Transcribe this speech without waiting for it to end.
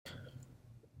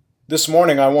This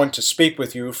morning I want to speak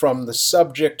with you from the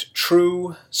subject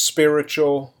true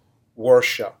spiritual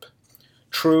worship.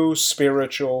 True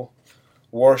spiritual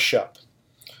worship.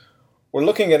 We're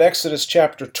looking at Exodus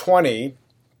chapter 20,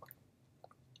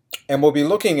 and we'll be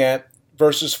looking at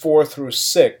verses 4 through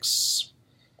 6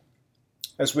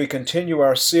 as we continue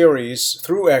our series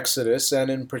through Exodus, and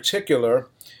in particular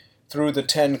through the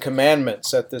Ten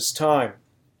Commandments at this time.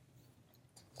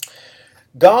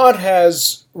 God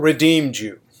has redeemed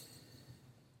you.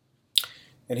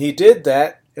 And He did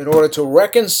that in order to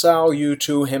reconcile you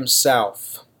to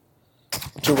Himself,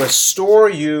 to restore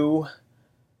you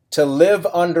to live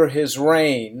under His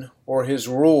reign or His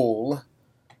rule,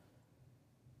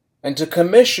 and to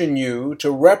commission you to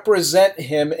represent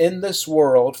Him in this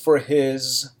world for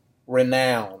His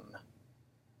renown.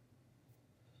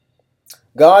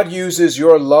 God uses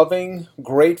your loving,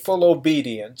 grateful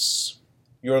obedience,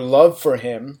 your love for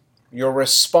Him, your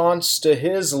response to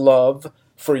His love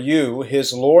for you,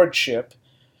 His lordship,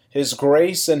 His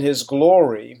grace, and His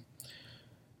glory.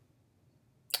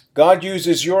 God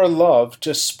uses your love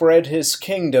to spread His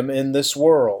kingdom in this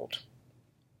world.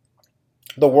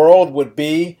 The world would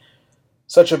be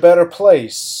such a better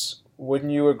place,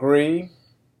 wouldn't you agree,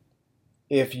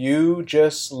 if you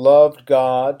just loved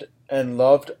God and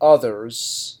loved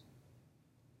others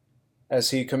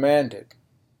as He commanded?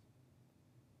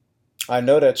 I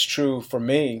know that's true for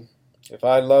me. If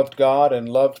I loved God and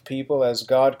loved people as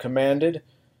God commanded,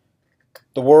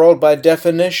 the world by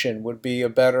definition would be a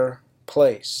better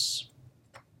place.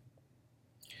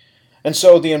 And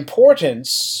so the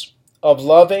importance of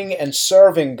loving and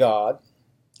serving God,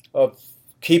 of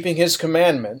keeping His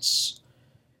commandments,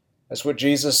 that's what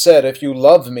Jesus said, if you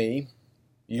love me,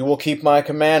 you will keep my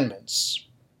commandments.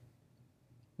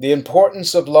 The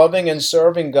importance of loving and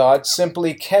serving God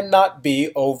simply cannot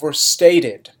be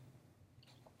overstated.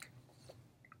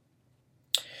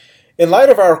 In light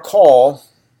of our call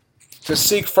to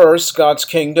seek first God's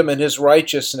kingdom and His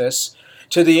righteousness,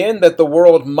 to the end that the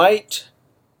world might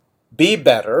be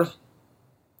better,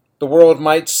 the world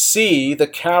might see the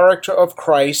character of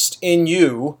Christ in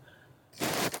you,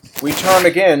 we turn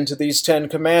again to these 10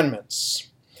 commandments.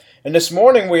 And this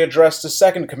morning we address the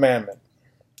second commandment,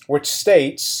 which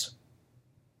states,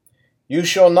 "You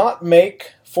shall not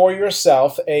make for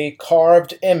yourself a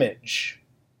carved image,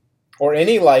 or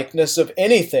any likeness of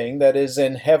anything that is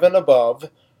in heaven above,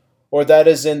 or that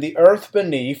is in the earth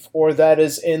beneath, or that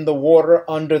is in the water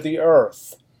under the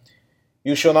earth.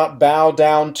 You shall not bow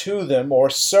down to them or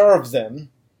serve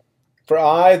them, for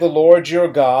I, the Lord your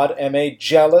God, am a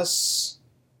jealous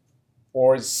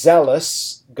or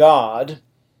zealous God,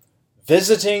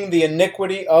 visiting the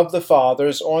iniquity of the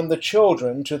fathers on the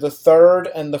children to the third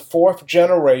and the fourth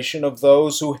generation of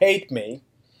those who hate me,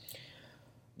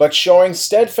 but showing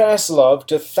steadfast love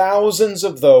to thousands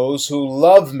of those who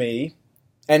love me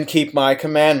and keep my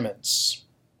commandments."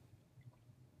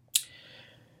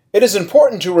 It is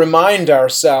important to remind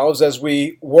ourselves as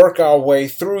we work our way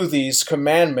through these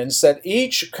commandments that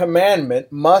each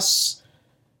commandment must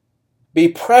be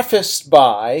prefaced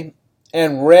by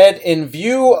and read in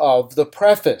view of the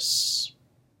preface.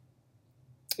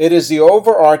 It is the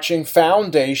overarching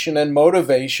foundation and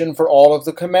motivation for all of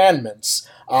the commandments.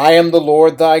 I am the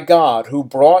Lord thy God, who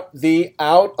brought thee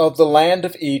out of the land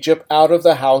of Egypt, out of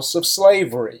the house of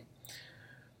slavery.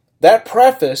 That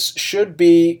preface should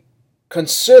be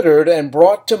considered and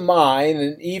brought to mind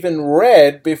and even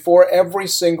read before every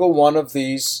single one of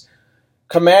these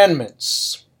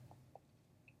commandments.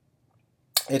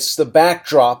 It's the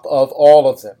backdrop of all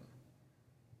of them.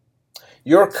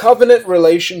 Your covenant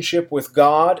relationship with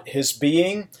God, His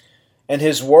being, and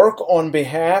His work on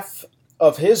behalf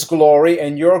of His glory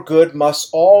and your good must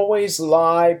always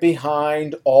lie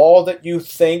behind all that you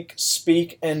think,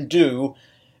 speak, and do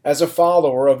as a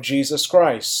follower of Jesus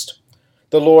Christ.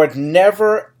 The Lord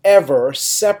never, ever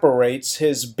separates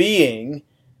His being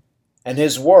and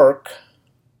His work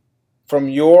from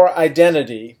your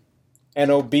identity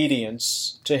and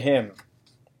obedience to Him.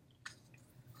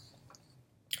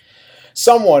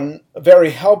 Someone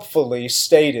very helpfully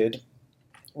stated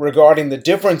regarding the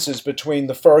differences between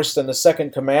the first and the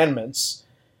second commandments,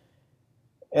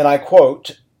 and I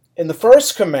quote, "In the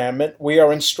first commandment we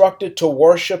are instructed to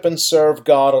worship and serve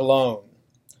God alone.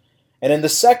 And in the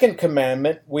second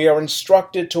commandment we are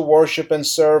instructed to worship and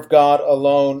serve God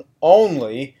alone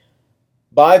only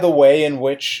by the way in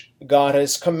which God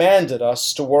has commanded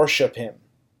us to worship Him.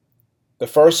 The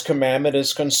first commandment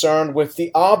is concerned with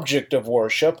the object of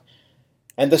worship,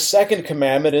 and the second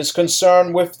commandment is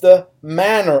concerned with the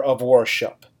manner of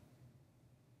worship.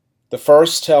 The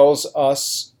first tells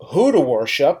us who to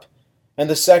worship, and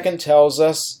the second tells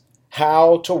us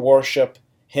how to worship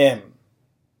Him.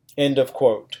 End of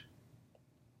quote.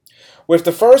 With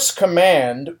the first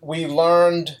command, we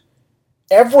learned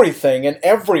everything and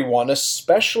everyone,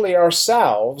 especially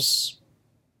ourselves,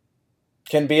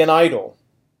 can be an idol,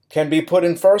 can be put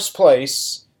in first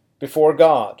place before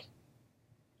God.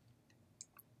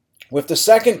 With the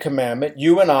second commandment,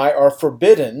 you and I are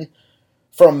forbidden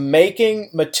from making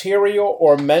material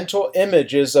or mental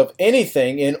images of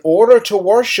anything in order to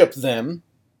worship them,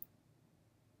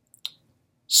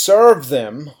 serve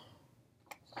them,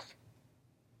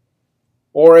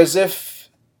 or as if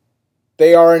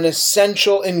they are an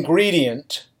essential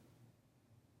ingredient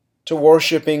to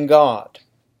worshiping God,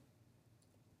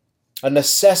 a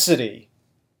necessity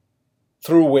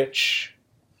through which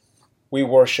we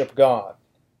worship God.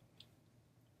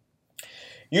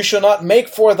 You shall not make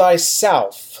for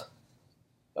thyself,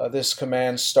 this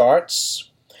command starts,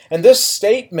 and this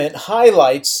statement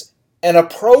highlights an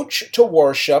approach to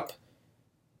worship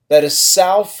that is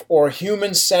self or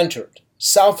human-centered,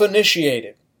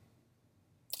 self-initiated,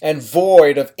 and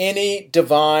void of any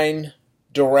divine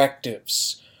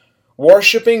directives.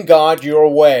 Worshiping God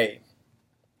your way.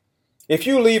 If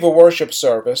you leave a worship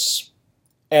service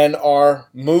and are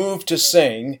moved to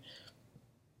sing,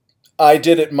 "I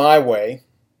did it my way,"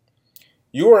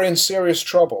 you are in serious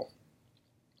trouble.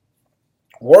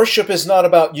 Worship is not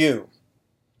about you.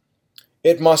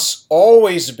 It must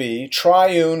always be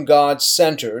triune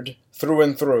God-centered through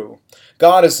and through.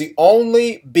 God is the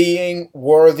only being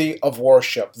worthy of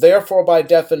worship. Therefore, by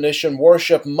definition,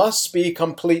 worship must be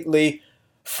completely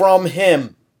from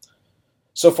Him,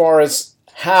 so far as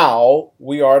how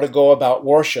we are to go about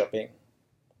worshiping.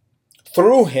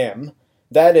 Through Him,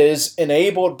 that is,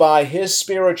 enabled by His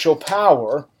spiritual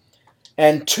power,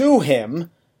 and to Him,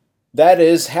 that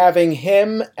is, having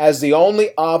Him as the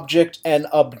only object and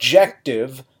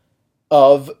objective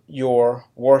of your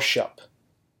worship.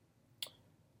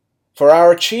 For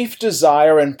our chief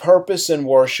desire and purpose in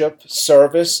worship,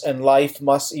 service, and life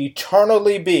must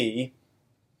eternally be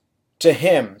to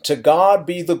Him. To God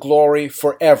be the glory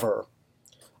forever.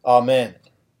 Amen.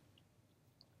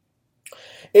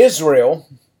 Israel,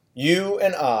 you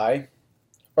and I,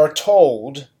 are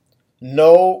told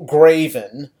no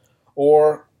graven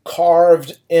or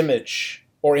carved image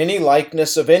or any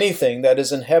likeness of anything that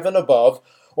is in heaven above,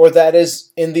 or that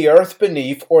is in the earth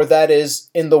beneath, or that is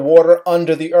in the water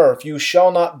under the earth. You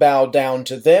shall not bow down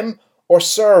to them or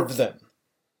serve them.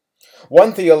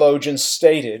 One theologian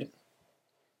stated,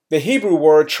 the Hebrew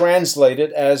word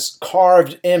translated as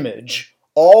carved image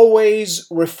always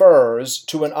refers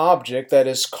to an object that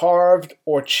is carved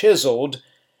or chiseled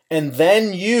and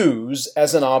then used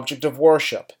as an object of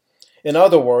worship. In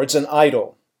other words, an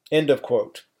idol. End of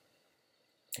quote.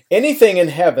 Anything in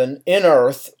heaven, in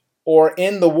earth, or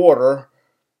in the water,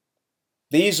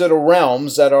 these are the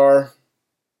realms that are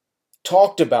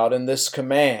talked about in this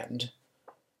command.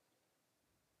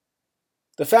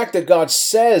 The fact that God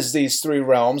says these three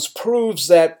realms proves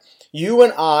that you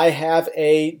and I have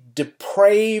a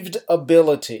depraved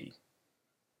ability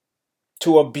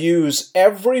to abuse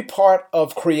every part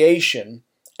of creation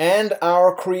and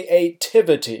our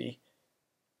creativity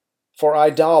for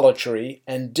idolatry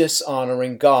and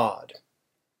dishonoring God.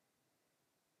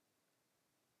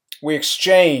 We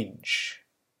exchange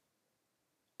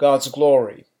God's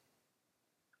glory.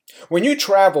 When you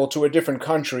travel to a different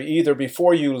country, either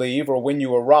before you leave or when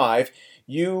you arrive,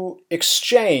 you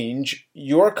exchange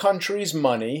your country's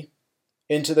money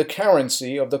into the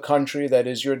currency of the country that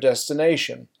is your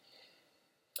destination.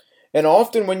 And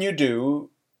often when you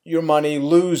do, your money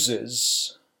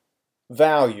loses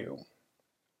value.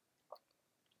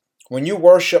 When you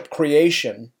worship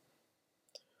creation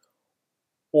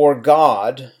or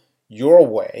God your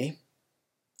way,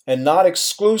 and not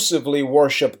exclusively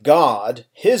worship God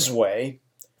His way,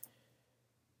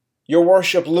 your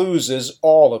worship loses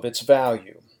all of its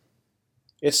value.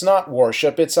 It's not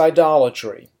worship, it's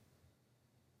idolatry.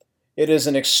 It is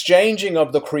an exchanging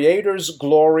of the Creator's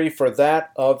glory for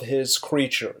that of His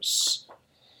creatures.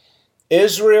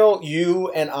 Israel, you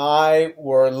and I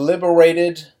are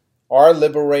liberated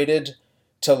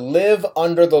to live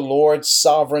under the Lord's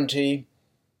sovereignty,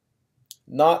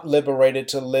 not liberated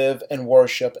to live and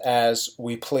worship as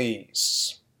we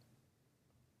please.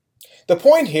 The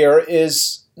point here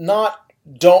is not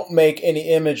don't make any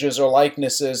images or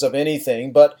likenesses of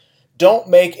anything, but don't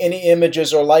make any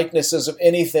images or likenesses of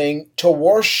anything to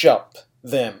worship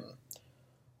them,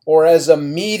 or as a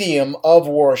medium of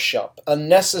worship, a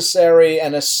necessary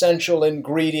and essential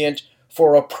ingredient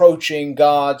for approaching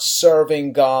God,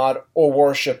 serving God, or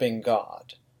worshiping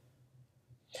God.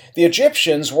 The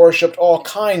Egyptians worshipped all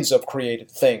kinds of created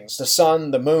things: the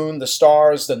sun, the moon, the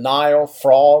stars, the Nile,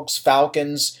 frogs,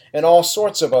 falcons, and all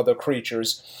sorts of other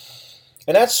creatures.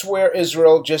 And that's where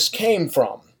Israel just came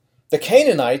from. The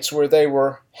Canaanites, where they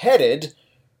were headed,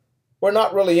 were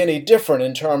not really any different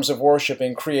in terms of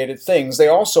worshiping created things. They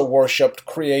also worshipped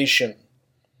creation.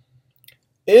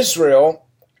 Israel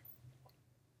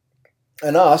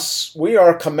and us, we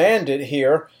are commanded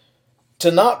here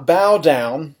to not bow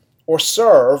down or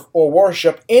serve or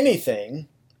worship anything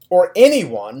or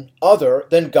anyone other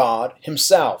than God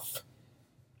Himself,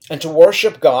 and to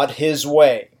worship God His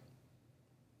way.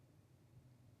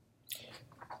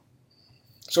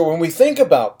 So when we think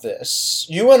about this,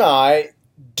 you and I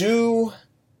do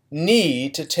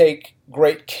need to take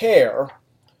great care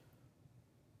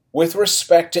with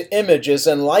respect to images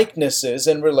and likenesses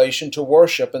in relation to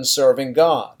worship and serving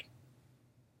God.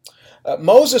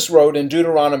 Moses wrote in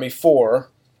Deuteronomy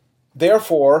 4,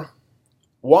 "Therefore,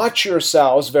 watch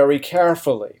yourselves very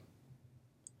carefully,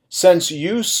 since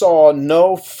you saw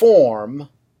no form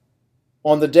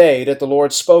on the day that the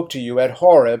Lord spoke to you at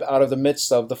Horeb out of the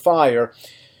midst of the fire.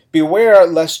 Beware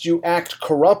lest you act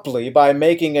corruptly by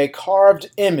making a carved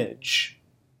image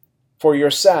for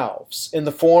yourselves in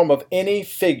the form of any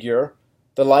figure,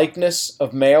 the likeness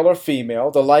of male or female,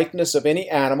 the likeness of any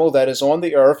animal that is on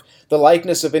the earth, the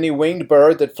likeness of any winged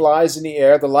bird that flies in the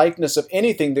air, the likeness of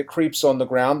anything that creeps on the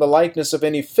ground, the likeness of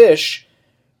any fish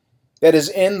that is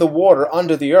in the water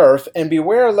under the earth. And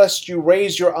beware lest you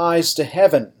raise your eyes to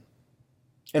heaven,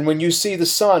 and when you see the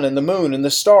sun and the moon and the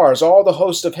stars, all the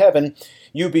host of heaven,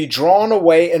 you be drawn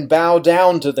away and bow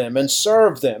down to them and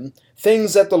serve them,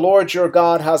 things that the Lord your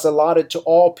God has allotted to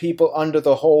all people under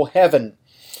the whole heaven."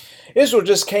 Israel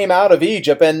just came out of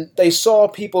Egypt and they saw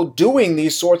people doing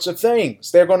these sorts of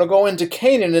things. They're going to go into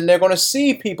Canaan and they're going to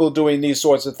see people doing these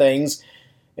sorts of things.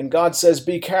 And God says,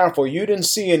 be careful. You didn't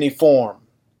see any form.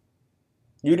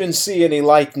 You didn't see any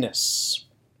likeness.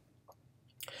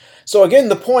 So again,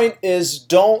 the point is,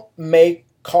 don't make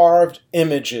carved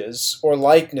images or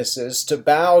likenesses to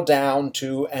bow down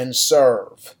to and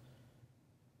serve,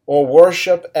 or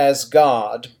worship as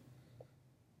God,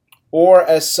 or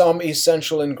as some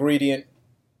essential ingredient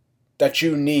that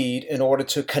you need in order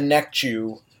to connect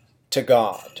you to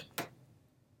God.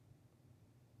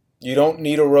 You don't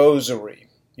need a rosary.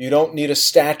 You don't need a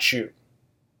statue,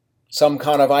 some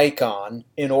kind of icon,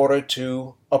 in order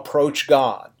to approach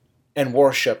God and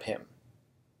worship Him.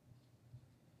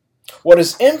 What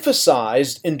is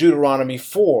emphasized in Deuteronomy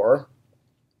 4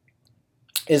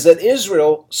 is that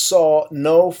Israel saw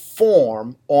no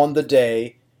form on the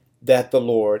day that the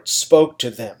Lord spoke to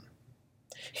them.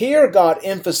 Here God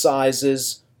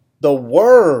emphasizes the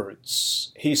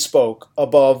words He spoke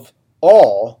above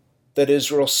all that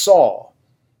Israel saw: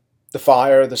 the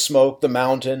fire, the smoke, the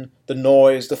mountain, the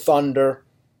noise, the thunder.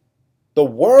 The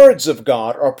words of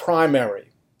God are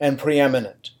primary and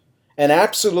preeminent and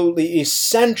absolutely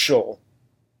essential,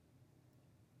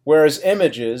 whereas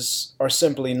images are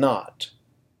simply not.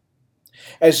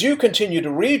 As you continue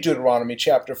to read Deuteronomy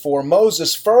chapter 4,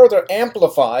 Moses further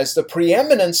amplifies the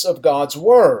preeminence of God's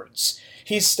words.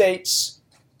 He states,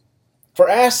 "For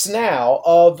ask now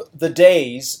of the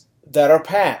days that are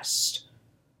past,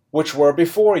 which were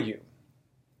before you,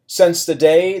 since the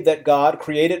day that God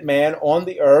created man on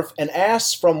the earth, and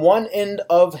ask from one end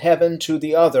of heaven to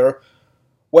the other,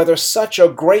 whether such a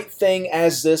great thing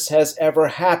as this has ever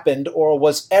happened or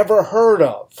was ever heard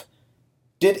of.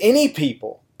 Did any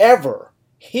people ever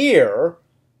hear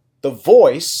the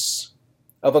voice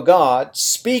of a God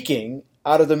speaking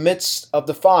out of the midst of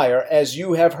the fire as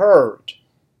you have heard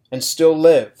and still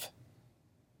live?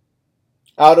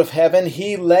 Out of heaven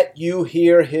He let you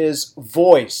hear His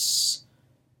voice,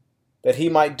 that He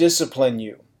might discipline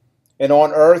you. And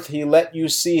on earth He let you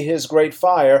see His great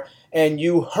fire, and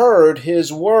you heard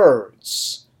His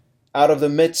words out of the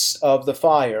midst of the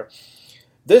fire."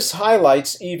 This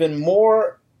highlights even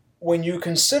more when you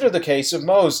consider the case of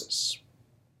Moses.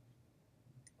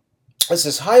 This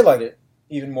is highlighted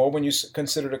even more when you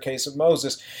consider the case of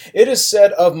Moses. It is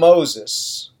said of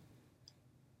Moses,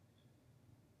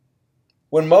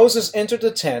 when Moses entered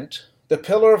the tent, the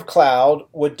pillar of cloud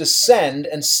would descend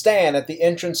and stand at the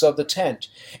entrance of the tent,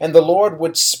 and the Lord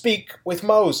would speak with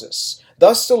Moses.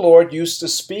 Thus the Lord used to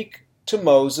speak to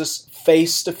Moses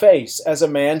face to face, as a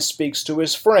man speaks to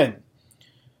his friend.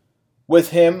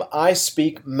 With him I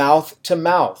speak mouth to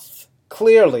mouth,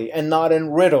 clearly and not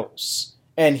in riddles,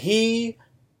 and he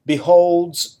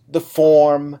beholds the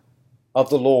form of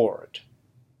the Lord.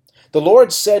 The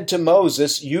Lord said to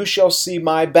Moses, "You shall see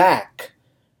my back,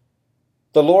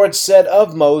 The Lord said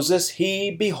of Moses,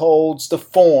 he beholds the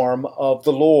form of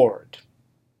the Lord.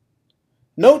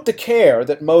 Note the care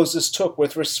that Moses took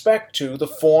with respect to the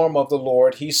form of the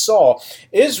Lord he saw.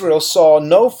 Israel saw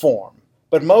no form,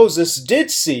 but Moses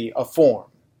did see a form.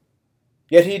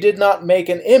 Yet he did not make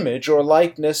an image or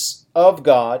likeness of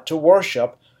God to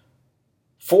worship,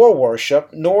 for worship,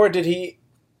 nor did he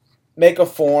make a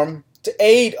form to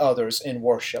aid others in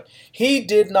worship. He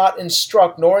did not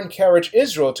instruct nor encourage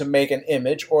Israel to make an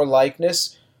image or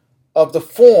likeness of the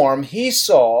form he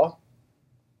saw,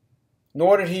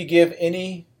 nor did he give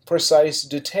any precise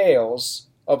details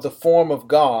of the form of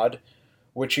God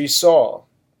which he saw.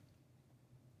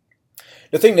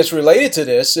 The thing that's related to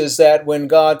this is that when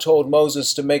God told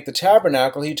Moses to make the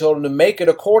tabernacle, he told him to make it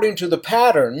according to the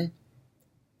pattern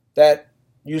that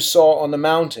you saw on the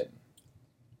mountain.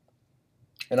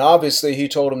 And obviously he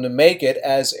told him to make it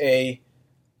as a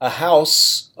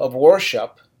house of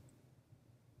worship,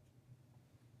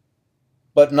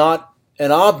 but not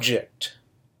an object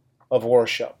of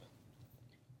worship.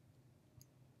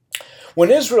 When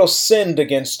Israel sinned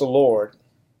against the Lord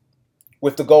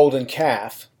with the golden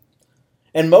calf,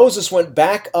 and Moses went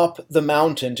back up the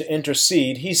mountain to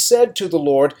intercede, he said to the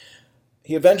Lord,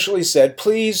 he eventually said,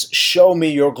 "Please show me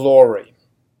your glory."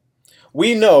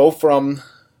 We know from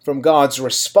God's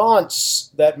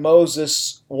response that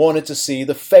Moses wanted to see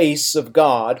the face of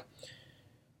God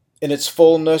in its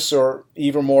fullness or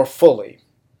even more fully.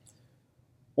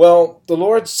 Well, the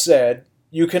Lord said,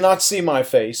 "You cannot see my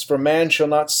face, for man shall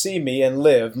not see me and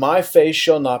live. My face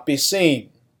shall not be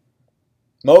seen."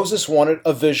 Moses wanted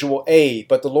a visual aid,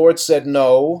 but the Lord said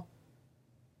no.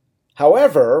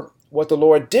 However, what the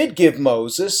Lord did give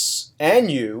Moses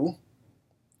and you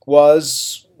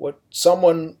was what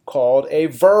someone called a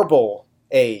verbal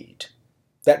aid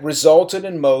that resulted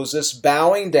in Moses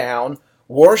bowing down,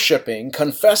 worshiping,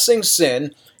 confessing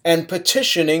sin, and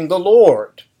petitioning the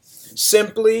Lord,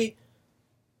 simply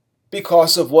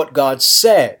because of what God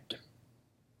said.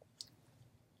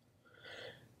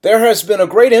 There has been a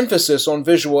great emphasis on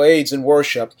visual aids in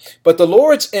worship, but the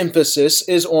Lord's emphasis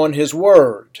is on His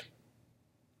Word.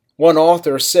 One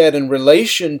author said in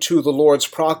relation to the Lord's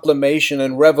proclamation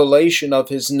and revelation of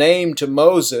His name to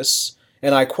Moses,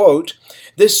 and I quote,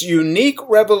 "This unique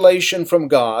revelation from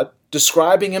God,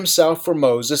 describing Himself for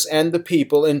Moses and the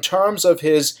people in terms of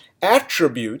His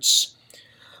attributes,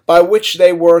 by which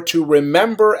they were to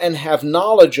remember and have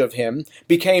knowledge of Him,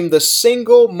 became the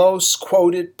single most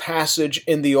quoted passage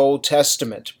in the Old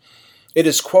Testament. It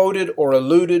is quoted or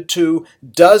alluded to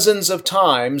dozens of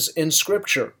times in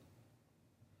Scripture.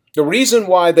 The reason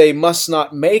why they must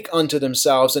not make unto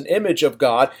themselves an image of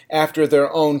God after their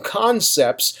own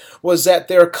concepts was that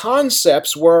their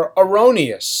concepts were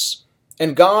erroneous,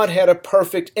 and God had a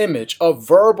perfect image, a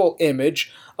verbal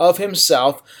image of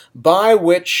Himself by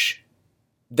which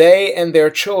they and their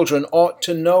children ought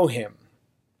to know Him."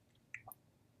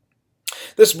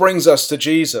 This brings us to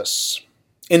Jesus.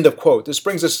 End of quote. This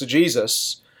brings us to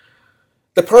Jesus,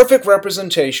 the perfect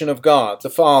representation of God, the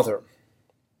Father.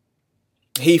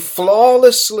 He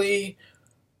flawlessly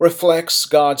reflects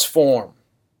God's form,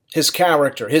 His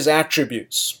character, His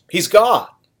attributes. He's God.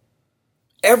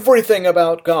 Everything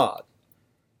about God.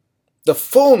 The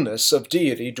fullness of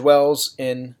deity dwells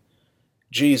in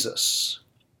Jesus.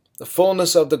 The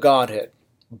fullness of the Godhead,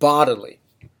 bodily,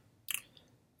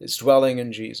 is dwelling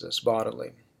in Jesus,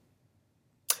 bodily.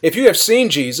 If you have seen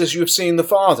Jesus, you have seen the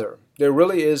Father. There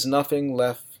really is nothing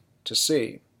left to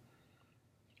see.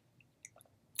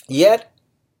 Yet,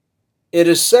 it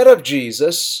is said of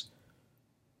Jesus,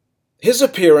 His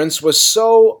appearance was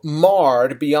so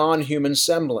marred beyond human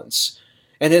semblance,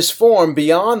 and His form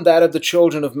beyond that of the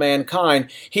children of mankind.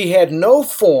 He had no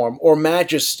form or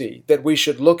majesty that we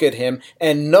should look at Him,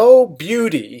 and no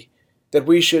beauty that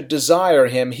we should desire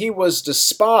Him. He was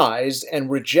despised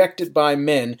and rejected by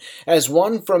men, as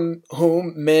one from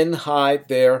whom men hide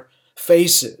their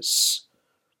faces.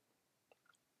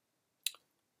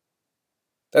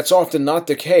 That's often not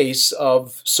the case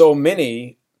of so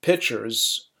many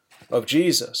pictures of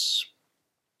Jesus.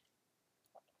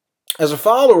 As a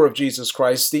follower of Jesus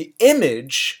Christ, the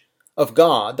image of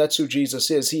God, that's who Jesus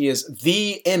is. He is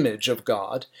the image of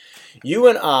God. You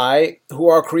and I, who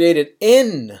are created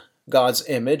in God's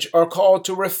image, are called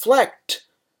to reflect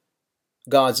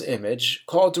God's image,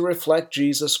 called to reflect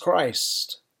Jesus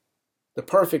Christ, the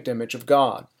perfect image of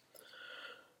God.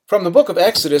 From the book of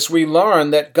Exodus, we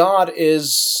learn that God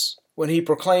is, when He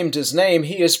proclaimed His name,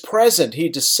 He is present. He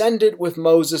descended with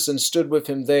Moses and stood with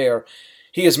him there.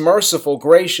 He is merciful,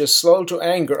 gracious, slow to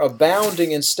anger,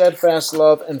 abounding in steadfast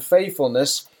love and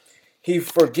faithfulness. He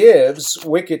forgives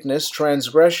wickedness,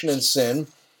 transgression, and sin,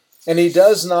 and he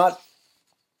does not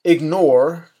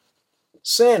ignore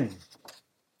sin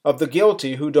of the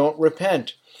guilty who don't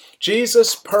repent.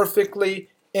 Jesus perfectly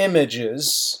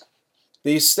images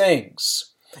these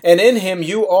things. And in him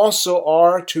you also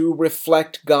are to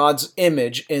reflect God's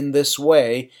image in this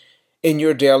way in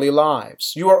your daily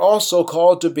lives. You are also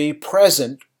called to be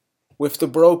present with the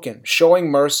broken,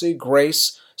 showing mercy,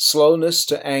 grace, slowness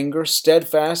to anger,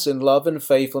 steadfast in love and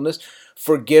faithfulness,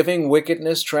 forgiving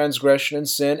wickedness, transgression, and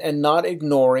sin, and not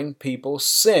ignoring people's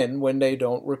sin when they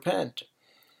don't repent.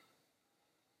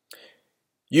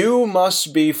 You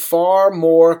must be far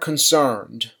more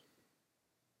concerned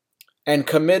and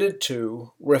committed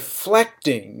to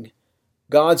reflecting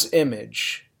God's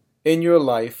image in your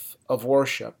life of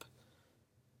worship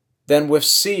than with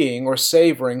seeing or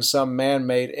savoring some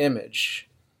man-made image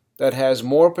that has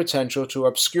more potential to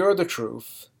obscure the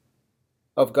truth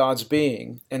of God's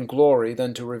being and glory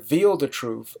than to reveal the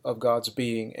truth of God's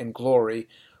being and glory,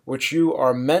 which you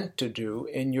are meant to do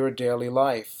in your daily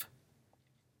life.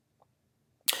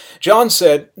 John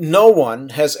said, "No one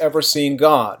has ever seen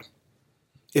God.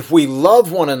 If we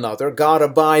love one another, God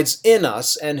abides in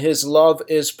us, and his love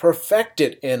is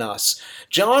perfected in us."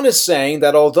 John is saying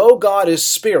that although God is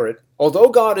spirit, although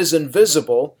God is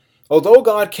invisible, although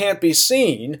God can't be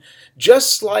seen,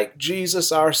 just like Jesus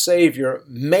our Savior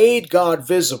made God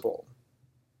visible,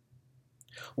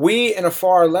 we in a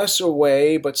far lesser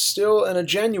way, but still in a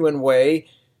genuine way,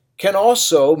 can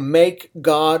also make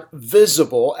God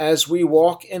visible as we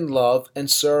walk in love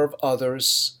and serve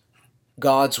others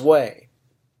God's way.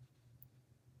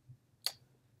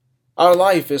 Our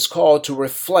life is called to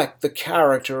reflect the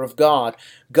character of God.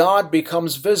 God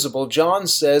becomes visible. John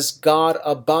says God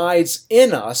abides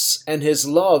in us and his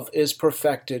love is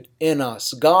perfected in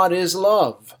us. God is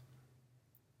love.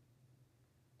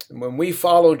 And when we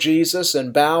follow Jesus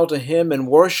and bow to him and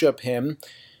worship him,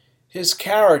 his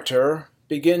character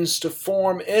begins to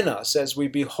form in us as we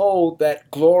behold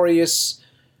that glorious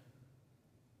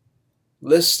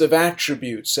list of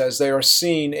attributes as they are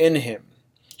seen in him.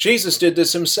 Jesus did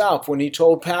this himself when he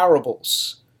told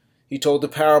parables. He told the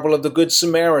parable of the Good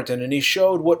Samaritan, and he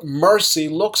showed what mercy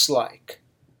looks like.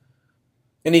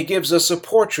 And he gives us a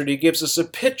portrait, he gives us a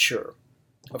picture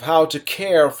of how to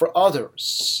care for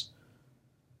others.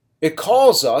 It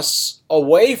calls us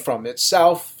away from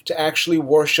itself to actually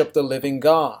worship the living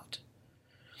God.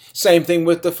 Same thing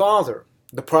with the Father,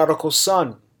 the prodigal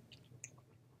son.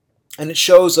 And it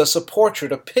shows us a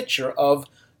portrait, a picture of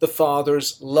the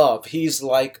Father's love. He's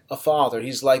like a father.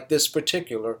 He's like this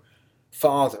particular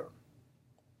father.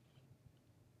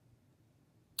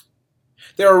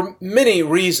 There are many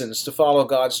reasons to follow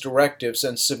God's directives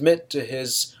and submit to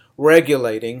his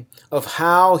regulating of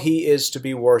how he is to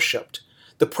be worshipped.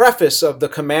 The preface of the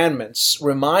commandments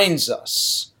reminds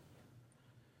us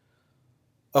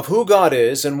of who God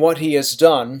is and what he has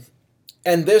done,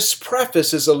 and this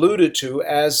preface is alluded to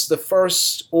as the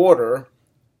first order,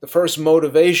 the first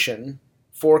motivation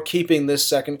for keeping this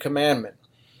second commandment.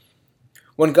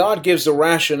 When God gives the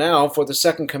rationale for the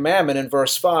second commandment in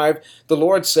verse 5, the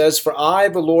Lord says, "For I,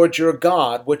 the Lord your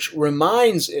God," which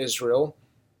reminds Israel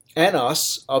and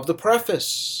us of the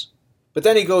preface. But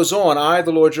then he goes on, "I,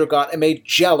 the Lord your God, am a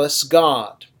jealous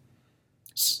God."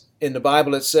 In the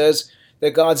Bible it says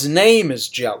that God's name is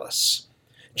jealous.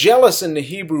 Jealous in the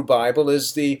Hebrew Bible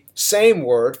is the same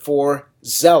word for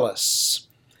zealous,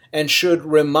 and should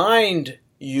remind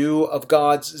you of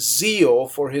God's zeal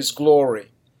for his glory,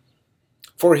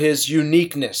 for his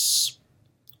uniqueness.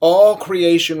 All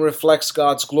creation reflects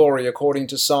God's glory according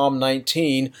to Psalm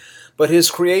 19, but his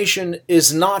creation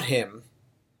is not him,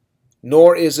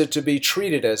 nor is it to be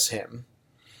treated as him.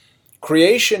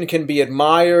 Creation can be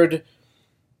admired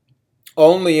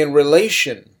only in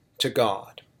relation to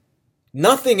God.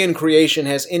 Nothing in creation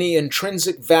has any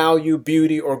intrinsic value,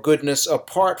 beauty, or goodness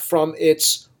apart from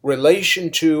its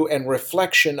relation to and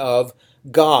reflection of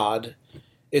God,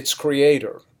 its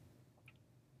creator.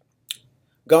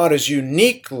 God is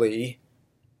uniquely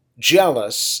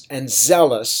jealous and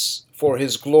zealous for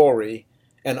his glory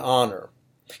and honor.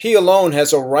 He alone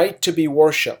has a right to be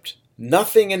worshipped.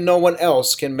 Nothing and no one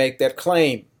else can make that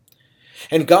claim.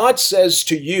 And God says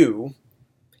to you,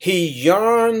 he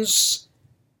yearns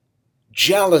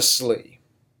jealously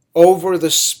over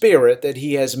the spirit that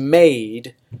he has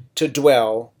made to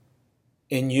dwell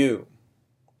in you.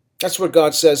 That's what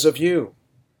God says of you.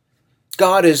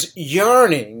 God is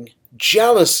yearning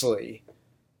jealously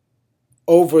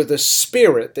over the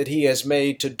spirit that he has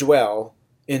made to dwell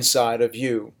inside of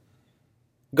you.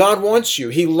 God wants you.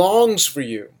 He longs for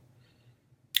you.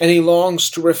 And he longs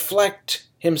to reflect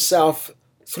himself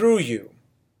through you.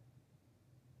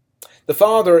 The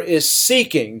Father is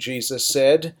seeking, Jesus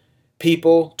said,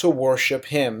 people to worship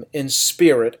him in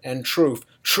spirit and truth.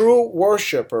 True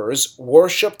worshipers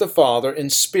worship the Father in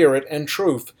spirit and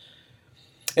truth.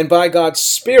 And by God's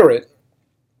Spirit,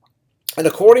 and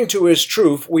according to his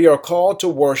truth, we are called to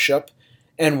worship,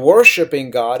 and worshiping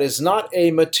God is not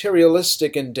a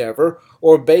materialistic endeavor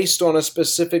or based on a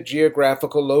specific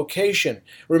geographical location.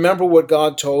 Remember what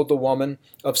God told the woman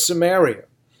of Samaria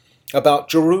about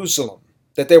Jerusalem,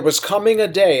 that there was coming a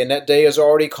day, and that day has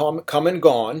already come and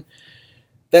gone,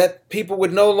 that people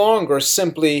would no longer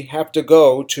simply have to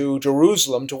go to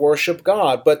Jerusalem to worship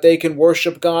God, but they can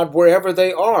worship God wherever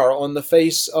they are on the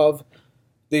face of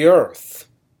the earth.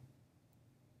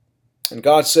 And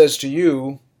God says to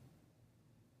you,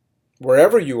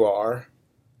 wherever you are,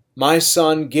 my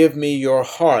son, give me your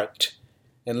heart,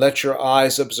 and let your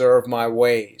eyes observe my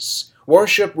ways.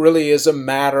 Worship really is a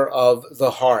matter of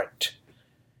the heart.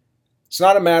 It's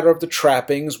not a matter of the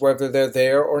trappings, whether they're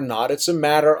there or not. It's a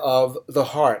matter of the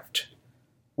heart.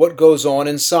 What goes on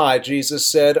inside? Jesus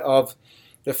said of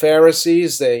the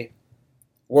Pharisees, they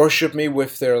worship me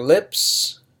with their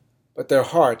lips, but their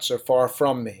hearts are far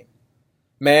from me.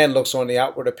 Man looks on the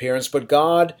outward appearance, but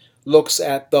God looks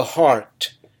at the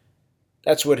heart.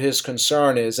 That's what his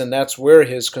concern is, and that's where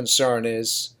his concern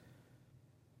is.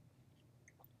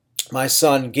 My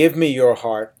son, give me your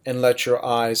heart, and let your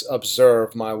eyes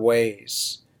observe my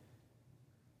ways.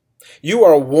 You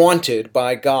are wanted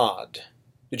by God.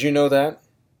 Did you know that?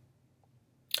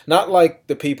 Not like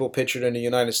the people pictured in the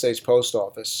United States Post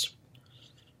Office.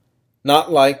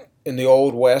 Not like in the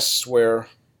Old West where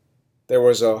there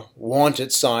was a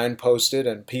wanted sign posted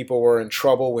and people were in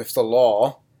trouble with the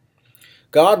law.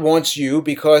 God wants you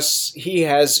because he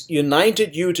has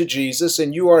united you to Jesus,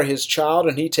 and you are his child,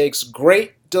 and he takes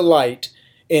great delight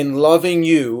in loving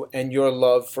you and your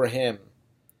love for him.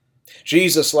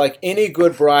 Jesus, like any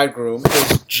good bridegroom,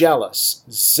 is jealous,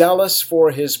 zealous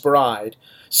for his bride,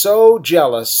 so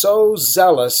jealous, so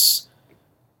zealous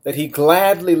that he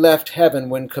gladly left heaven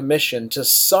when commissioned to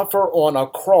suffer on a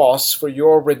cross for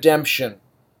your redemption,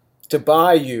 to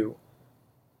buy you.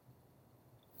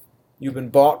 You've been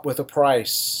bought with a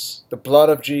price, the blood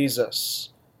of Jesus,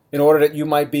 in order that you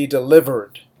might be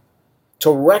delivered,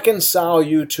 to reconcile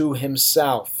you to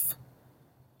himself,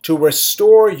 to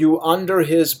restore you under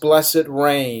his blessed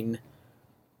reign,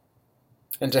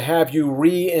 and to have you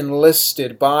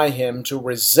re-enlisted by him to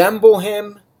resemble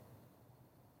him,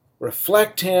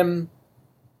 reflect him,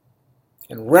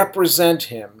 and represent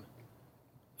him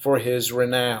for his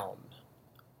renown.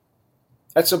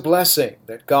 That's a blessing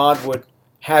that God would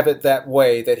have it that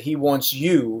way, that he wants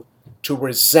you to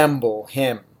resemble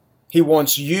him. He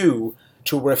wants you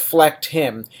to reflect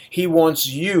him. He wants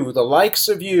you, the likes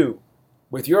of you,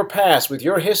 with your past, with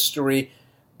your history.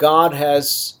 God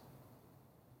has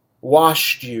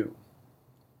washed you,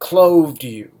 clothed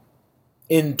you,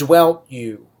 indwelt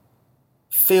you,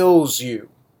 fills you.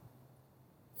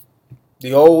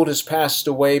 The old has passed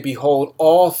away. Behold,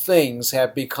 all things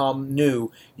have become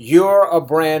new. You're a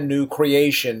brand new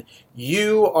creation.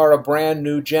 You are a brand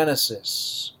new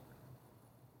Genesis.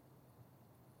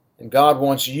 And God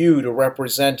wants you to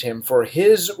represent him for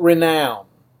his renown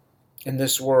in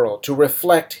this world, to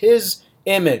reflect his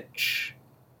image,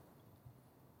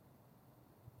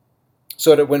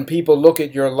 so that when people look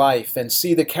at your life and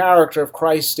see the character of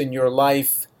Christ in your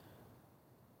life,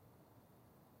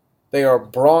 they are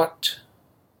brought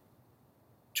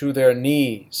to their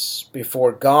knees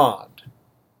before God,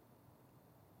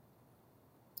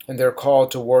 and they're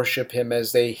called to worship him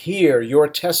as they hear your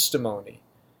testimony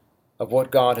of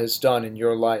what God has done in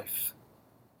your life.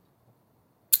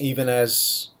 Even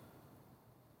as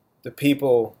the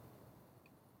people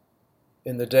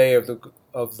in the day of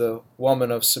the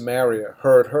woman of Samaria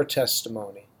heard her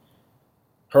testimony,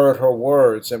 heard her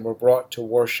words, and were brought to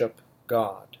worship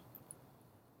God.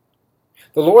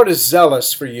 The Lord is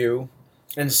zealous for you,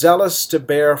 and zealous to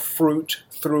bear fruit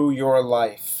through your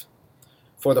life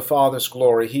for the Father's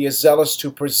glory. He is zealous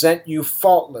to present you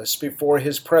faultless before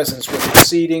his presence with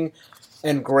exceeding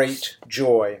and great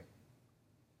joy.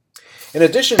 In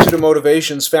addition to the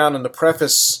motivations found in the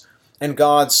preface and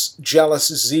God's jealous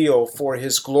zeal for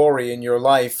his glory in your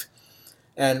life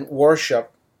and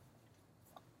worship,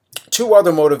 two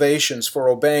other motivations for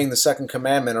obeying the second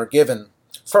commandment are given.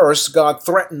 First, God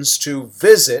threatens to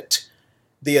visit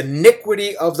the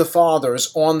iniquity of the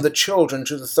fathers on the children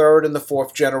to the third and the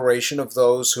fourth generation of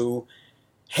those who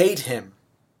hate him.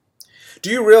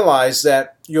 Do you realize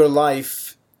that your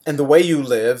life and the way you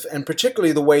live, and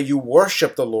particularly the way you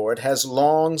worship the Lord, has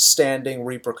long-standing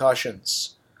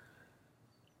repercussions?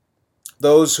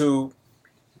 those who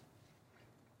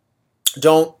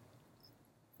don't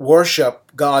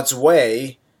worship God's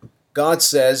way, God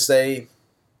says they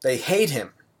hate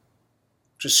him,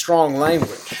 which is strong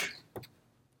language.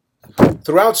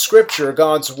 Throughout Scripture,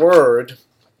 God's Word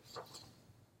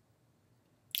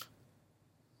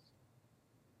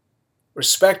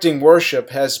respecting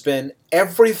worship has been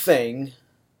everything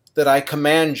that I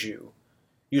command you,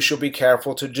 you shall be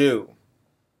careful to do.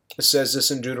 It says this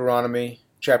in Deuteronomy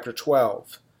chapter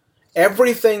 12.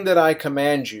 Everything that I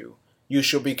command you, you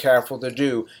shall be careful to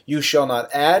do. You shall not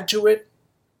add to it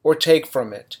or take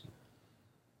from it.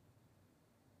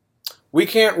 We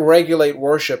can't regulate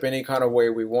worship any kind of way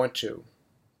we want to.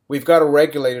 We've got to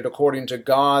regulate it according to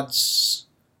God's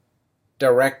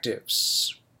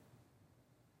directives.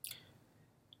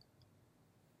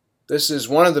 This is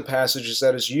one of the passages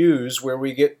that is used where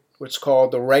we get what's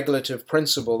called the regulative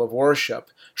principle of worship.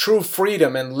 True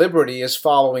freedom and liberty is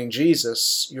following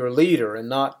Jesus, your leader, and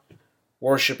not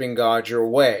worshiping God your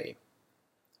way,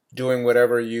 doing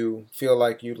whatever you feel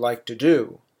like you'd like to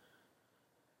do.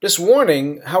 This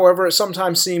warning, however,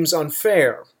 sometimes seems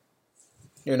unfair.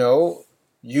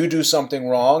 You do something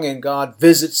wrong and God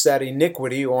visits that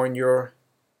iniquity on your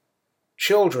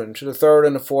children to the third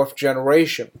and the fourth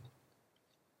generation.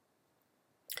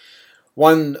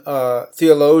 One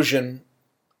theologian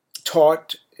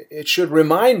taught it should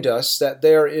remind us that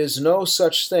there is no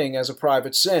such thing as a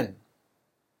private sin.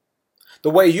 The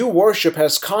way you worship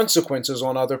has consequences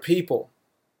on other people.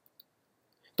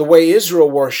 The way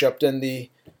Israel worshipped in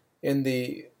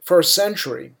the first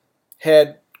century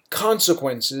had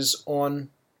consequences on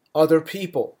other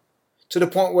people, to the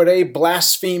point where they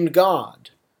blasphemed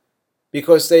God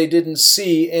because they didn't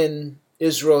see in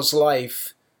Israel's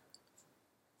life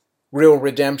real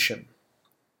redemption.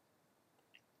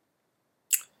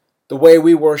 The way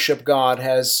we worship God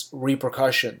has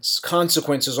repercussions,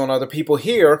 consequences on other people.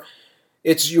 Here,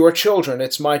 it's your children,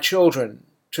 it's my children,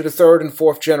 to the third and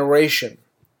fourth generation.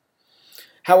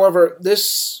 However,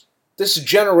 this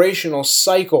generational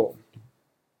cycle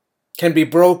can be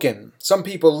broken. Some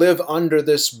people live under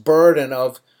this burden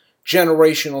of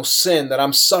generational sin, that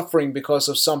I'm suffering because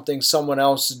of something someone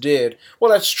else did.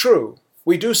 Well, that's true.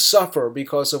 We do suffer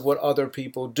because of what other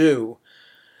people do.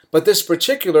 But this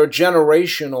particular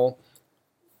generational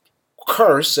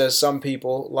curse, as some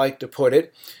people like to put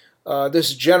it,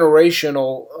 this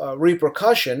generational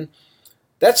repercussion,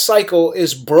 that cycle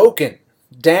is broken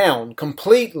down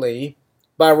completely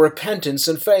by repentance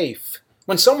and faith.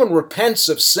 When someone repents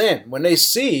of sin, when they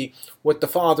see what the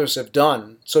fathers have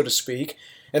done, so to speak,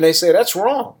 and they say, that's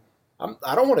wrong,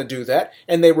 I don't want to do that,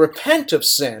 and they repent of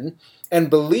sin and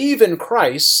believe in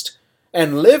Christ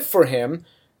and live for Him,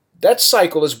 that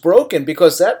cycle is broken,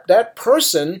 because that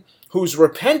person who's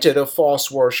repented of false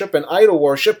worship and idol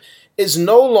worship is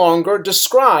no longer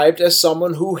described as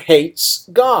someone who hates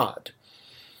God,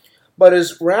 but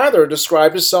is rather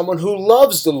described as someone who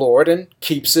loves the Lord and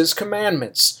keeps His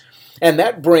commandments. And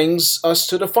that brings us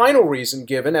to the final reason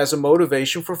given as a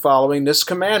motivation for following this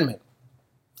commandment.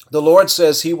 The Lord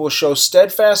says He will show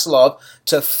steadfast love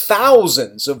to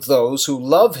thousands of those who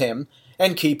love Him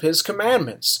and keep His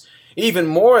commandments. Even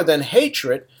more than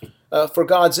hatred for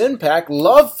God's impact,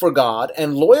 love for God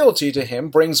and loyalty to Him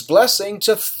brings blessing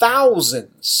to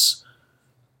thousands.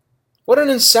 What an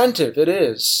incentive it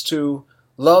is to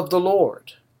love the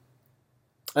Lord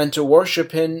and to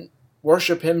worship Him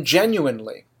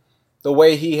genuinely, the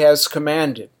way He has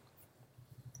commanded.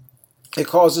 It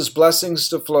causes blessings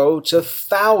to flow to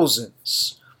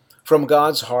thousands from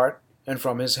God's heart and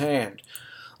from His hand.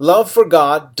 Love for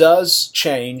God does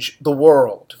change the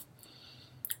world.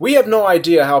 We have no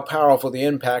idea how powerful the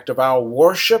impact of our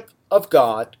worship of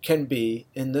God can be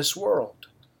in this world.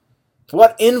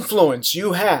 What influence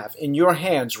you have in your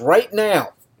hands right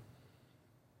now.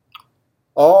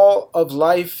 All of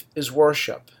life is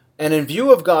worship. And in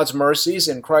view of God's mercies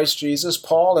in Christ Jesus,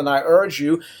 Paul and I urge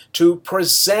you to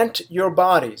present your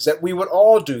bodies, that we would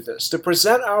all do this, to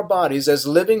present our bodies as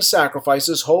living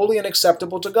sacrifices, holy and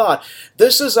acceptable to God.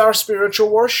 This is our spiritual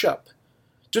worship.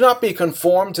 Do not be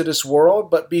conformed to this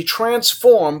world, but be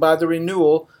transformed by the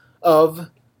renewal of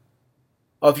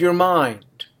your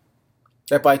mind,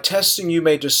 that by testing you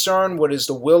may discern what is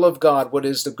the will of God, what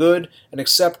is the good and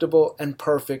acceptable and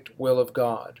perfect will of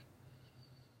God.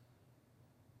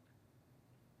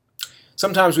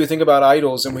 Sometimes we think about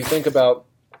idols and we think about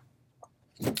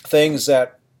things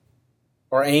that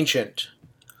are ancient.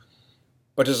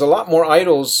 But there's a lot more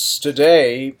idols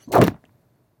today,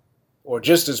 or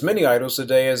just as many idols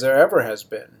today as there ever has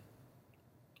been.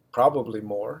 Probably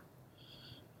more.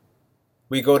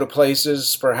 We go to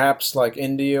places perhaps like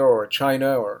India or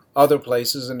China or other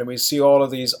places, and we see all of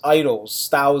these idols,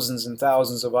 thousands and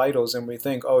thousands of idols, and we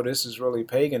think, oh, this is really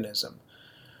paganism.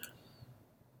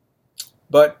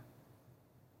 But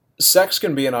sex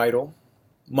can be an idol.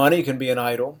 Money can be an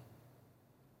idol.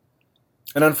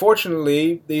 And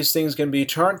unfortunately, these things can be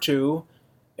turned to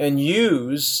and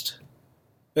used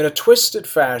in a twisted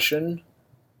fashion.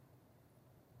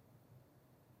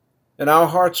 And our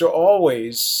hearts are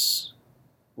always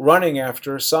running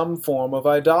after some form of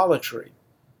idolatry.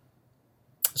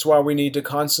 That's why we need to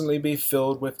constantly be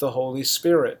filled with the Holy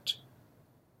Spirit,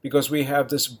 because we have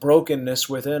this brokenness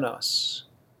within us.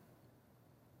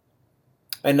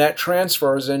 And that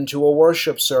transfers into a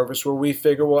worship service where we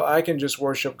figure, well, I can just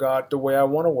worship God the way I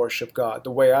want to worship God,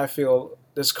 the way I feel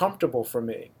is comfortable for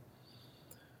me.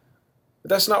 But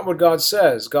that's not what God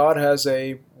says. God has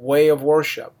a way of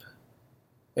worship,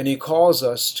 and He calls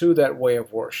us to that way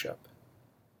of worship.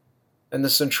 And the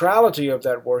centrality of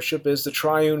that worship is the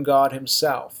triune God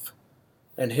Himself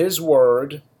and His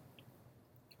Word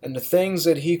and the things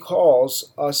that He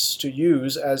calls us to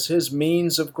use as His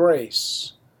means of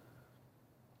grace.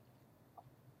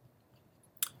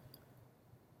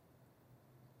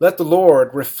 Let the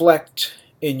Lord reflect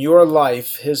in your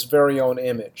life His very own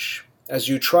image as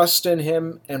you trust in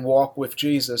Him and walk with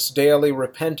Jesus, daily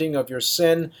repenting of your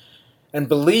sin and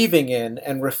believing in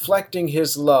and reflecting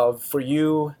His love for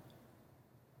you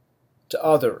to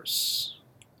others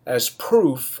as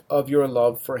proof of your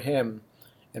love for Him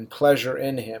and pleasure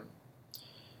in Him.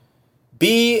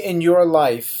 Be in your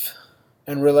life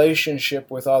and relationship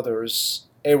with others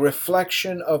a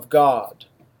reflection of God,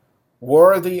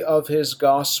 worthy of His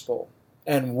gospel,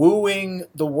 and wooing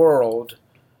the world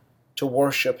to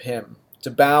worship Him, to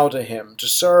bow to Him, to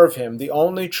serve Him, the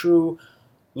only true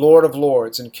Lord of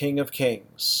lords and King of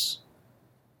kings,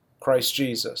 Christ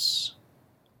Jesus.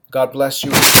 God bless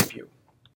you and keep you.